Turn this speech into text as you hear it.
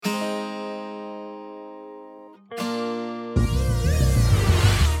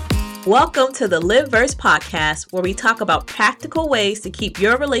Welcome to the Live Verse podcast, where we talk about practical ways to keep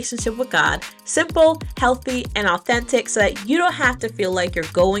your relationship with God simple, healthy, and authentic so that you don't have to feel like you're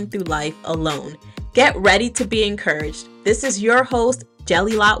going through life alone. Get ready to be encouraged. This is your host,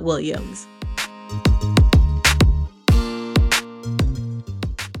 Jelly Lot Williams.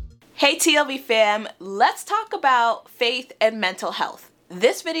 Hey TLV fam, let's talk about faith and mental health.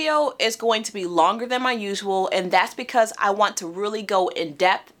 This video is going to be longer than my usual, and that's because I want to really go in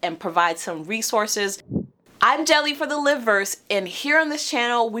depth and provide some resources. I'm Jelly for the Live Verse, and here on this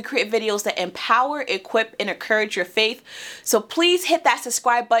channel, we create videos that empower, equip, and encourage your faith. So please hit that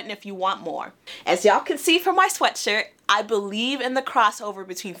subscribe button if you want more. As y'all can see from my sweatshirt, I believe in the crossover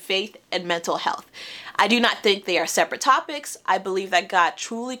between faith and mental health. I do not think they are separate topics. I believe that God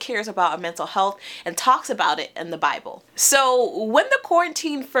truly cares about our mental health and talks about it in the Bible. So when the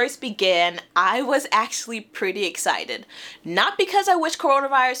quarantine first began, I was actually pretty excited. Not because I wish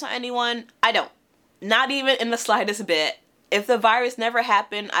coronavirus on anyone, I don't. Not even in the slightest bit. If the virus never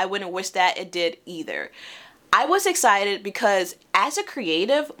happened, I wouldn't wish that it did either. I was excited because as a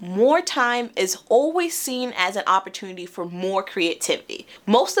creative, more time is always seen as an opportunity for more creativity.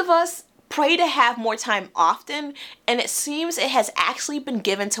 Most of us pray to have more time often, and it seems it has actually been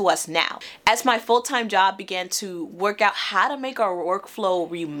given to us now. As my full-time job began to work out how to make our workflow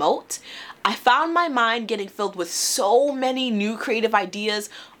remote, I found my mind getting filled with so many new creative ideas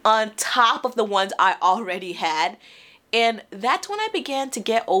on top of the ones I already had. And that's when I began to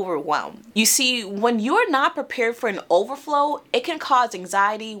get overwhelmed. You see, when you're not prepared for an overflow, it can cause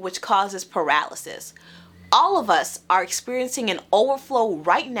anxiety, which causes paralysis. All of us are experiencing an overflow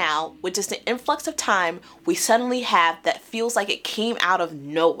right now, which is the influx of time we suddenly have that feels like it came out of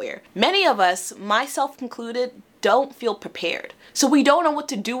nowhere. Many of us, myself included, don't feel prepared. So we don't know what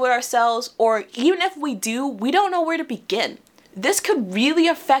to do with ourselves, or even if we do, we don't know where to begin. This could really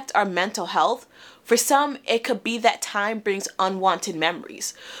affect our mental health. For some, it could be that time brings unwanted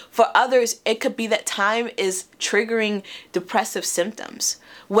memories. For others, it could be that time is triggering depressive symptoms.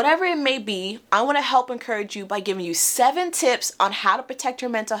 Whatever it may be, I want to help encourage you by giving you 7 tips on how to protect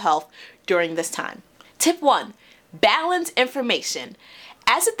your mental health during this time. Tip 1, balance information.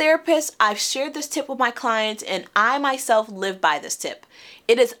 As a therapist, I've shared this tip with my clients, and I myself live by this tip.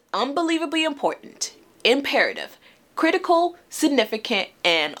 It is unbelievably important, imperative, critical, significant,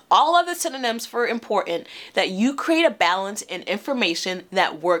 and all other synonyms for important that you create a balance in information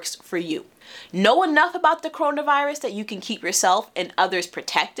that works for you. Know enough about the coronavirus that you can keep yourself and others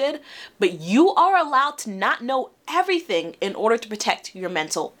protected, but you are allowed to not know everything in order to protect your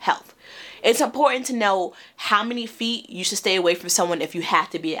mental health. It's important to know how many feet you should stay away from someone if you have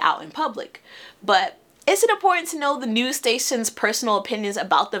to be out in public. But is it important to know the news station's personal opinions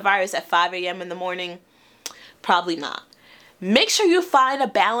about the virus at 5 a.m. in the morning? Probably not. Make sure you find a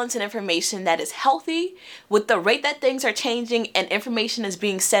balance in information that is healthy. With the rate that things are changing and information is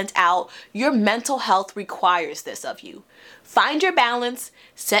being sent out, your mental health requires this of you. Find your balance,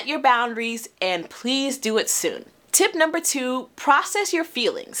 set your boundaries, and please do it soon. Tip number 2, process your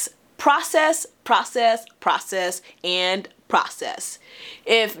feelings. Process, and process.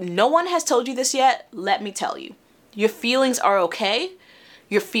 If no one has told you this yet, let me tell you. Your feelings are okay.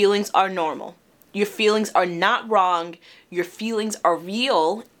 Your feelings are normal. Your feelings are not wrong, your feelings are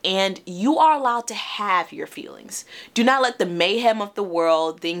real, and you are allowed to have your feelings. Do not let the mayhem of the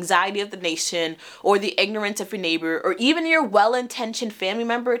world, the anxiety of the nation, or the ignorance of your neighbor, or even your well-intentioned family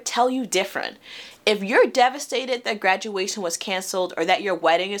member tell you different. If you're devastated that graduation was canceled or that your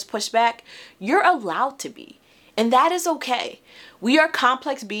wedding is pushed back, you're allowed to be. And that is okay. We are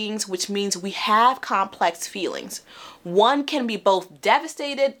complex beings, which means we have complex feelings. One can be both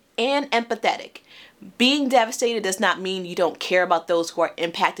devastated and empathetic. Being devastated does not mean you don't care about those who are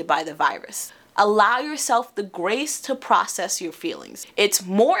impacted by the virus. Allow yourself the grace to process your feelings. It's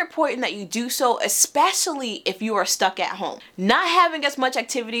more important that you do so, especially if you are stuck at home. Not having as much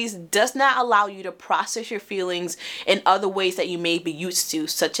activities does not allow you to process your feelings in other ways that you may be used to,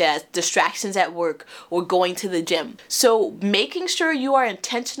 such as distractions at work or going to the gym. So making sure you are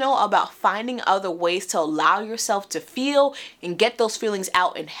intentional about finding other ways to allow yourself to feel and get those feelings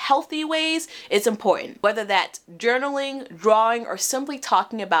out in healthy ways is important. Whether that's journaling, drawing, or simply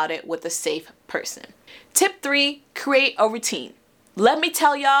talking about it with a safe person. Tip 3, create a routine. Let me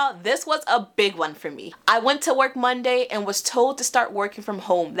tell y'all, this was a big one for me. I went to work Monday and was told to start working from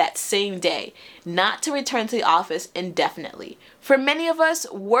home that same day, not to return to the office indefinitely. For many of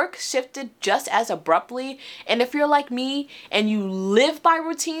us, work shifted just as abruptly, and if you're like me and you live by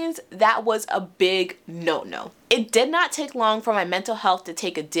routines, that was a big no-no. It did not take long for my mental health to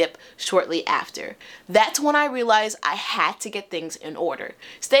take a dip shortly after. That's when I realized I had to get things in order.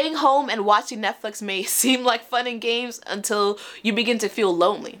 Staying home and watching Netflix may seem like fun and games until you begin to feel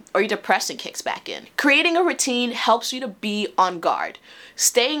lonely or your depression kicks back in. Creating a routine helps you to be on guard.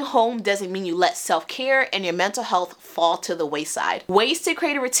 Staying home doesn't mean you let self-care and your mental health fall to the wayside. Ways to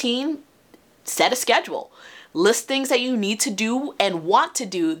create a routine: set a schedule. List things that you need to do and want to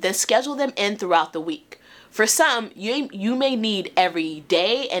do, then schedule them in throughout the week. For some, you may need every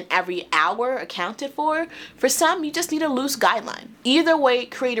day and every hour accounted for. For some, you just need a loose guideline. Either way,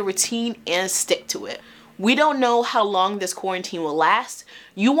 create a routine and stick to it. We don't know how long this quarantine will last.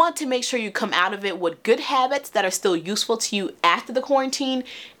 You want to make sure you come out of it with good habits that are still useful to you after the quarantine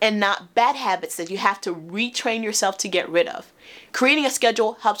and not bad habits that you have to retrain yourself to get rid of. Creating a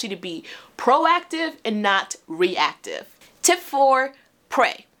schedule helps you to be proactive and not reactive. Tip 4,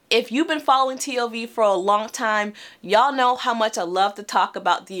 pray. If you've been following TLV for a long time, y'all know how much I love to talk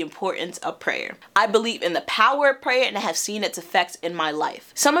about the importance of prayer. I believe in the power of prayer and I have seen its effects in my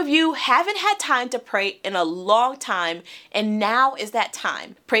life. Some of you haven't had time to pray in a long time, and now is that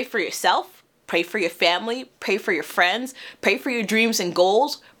time. Pray for yourself, pray for your family, pray for your friends, pray for your dreams and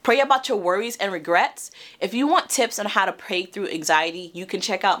goals. Pray about your worries and regrets. If you want tips on how to pray through anxiety, you can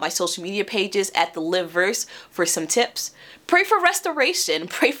check out my social media pages at The Live Verse for some tips. Pray for restoration.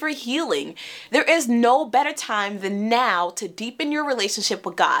 Pray for healing. There is no better time than now to deepen your relationship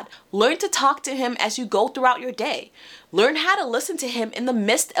with God. Learn to talk to Him as you go throughout your day. Learn how to listen to Him in the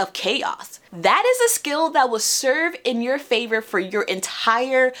midst of chaos. That is a skill that will serve in your favor for your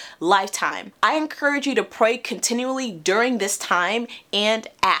entire lifetime. I encourage you to pray continually during this time and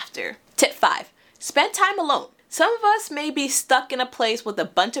after. Tip 5, spend time alone. Some of us may be stuck in a place with a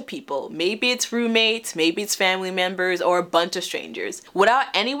bunch of people. Maybe it's roommates, maybe it's family members, or a bunch of strangers. Without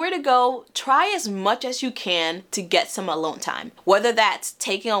anywhere to go, try as much as you can to get some alone time. Whether that's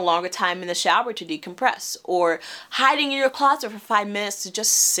taking a longer time in the shower to decompress, or hiding in your closet for 5 minutes to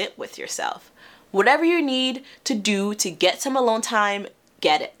just sit with yourself. Whatever you need to do to get some alone time,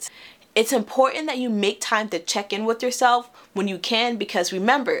 get it. It's important that you make time to check in with yourself when you can, because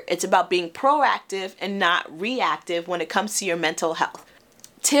remember, it's about being proactive and not reactive when it comes to your mental health.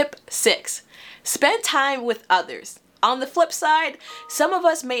 Tip 6, spend time with others. On the flip side, some of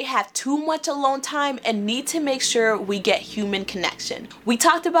us may have too much alone time and need to make sure we get human connection. We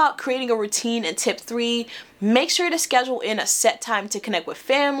talked about creating a routine in tip 3. Make sure to schedule in a set time to connect with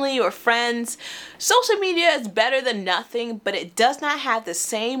family or friends. Social media is better than nothing, but it does not have the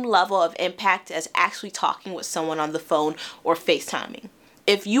same level of impact as actually talking with someone on the phone or FaceTiming.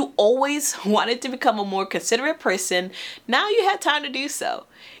 If you always wanted to become a more considerate person, now you have time to do so.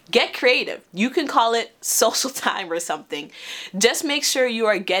 Get creative. You can call it social time or something. Just make sure you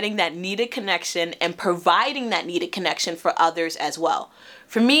are getting that needed connection and providing that needed connection for others as well.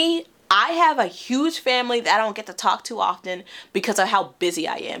 For me, I have a huge family that I don't get to talk to often because of how busy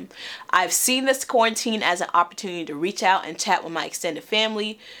I am. I've seen this quarantine as an opportunity to reach out and chat with my extended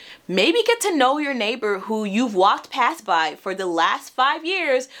family. Maybe get to know your neighbor who you've walked past by for the last 5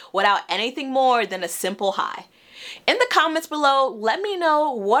 years without anything more than a simple hi. In the comments below, let me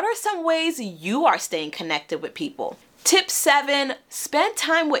know what are some ways you are staying connected with people. Tip 7, spend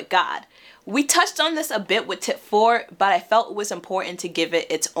time with God. We touched on this a bit with tip 4, but I felt it was important to give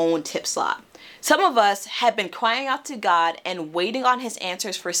it its own tip slot. Some of us have been crying out to God and waiting on His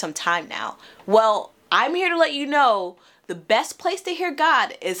answers for some time now. Well, I'm here to let you know the best place to hear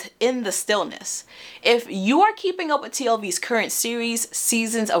God is in the stillness. If you are keeping up with TLV's current series,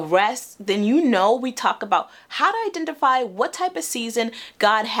 Seasons of Rest, then you know we talk about how to identify what type of season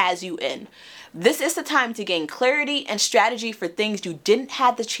God has you in. This is the time to gain clarity and strategy for things you didn't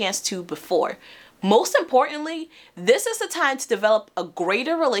have the chance to before. Most importantly, this is the time to develop a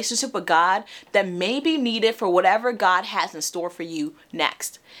greater relationship with God that may be needed for whatever God has in store for you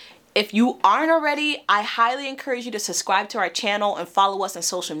next. If you aren't already, I highly encourage you to subscribe to our channel and follow us on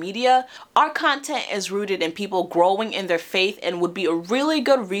social media. Our content is rooted in people growing in their faith and would be a really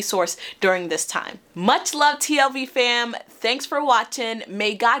good resource during this time. Much love, TLV fam. Thanks for watching.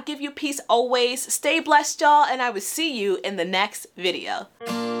 May God give you peace always. Stay blessed, y'all, and I will see you in the next video.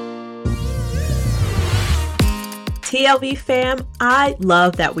 TLV fam, I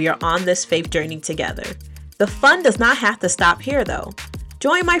love that we are on this faith journey together. The fun does not have to stop here though.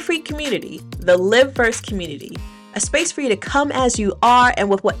 Join my free community, the Live Verse community, a space for you to come as you are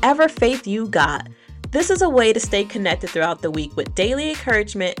and with whatever faith you got. This is a way to stay connected throughout the week with daily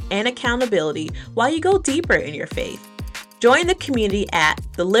encouragement and accountability while you go deeper in your faith. Join the community at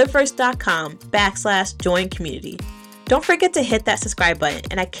theliveverse.com/join community. Don't forget to hit that subscribe button,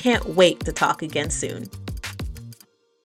 and I can't wait to talk again soon.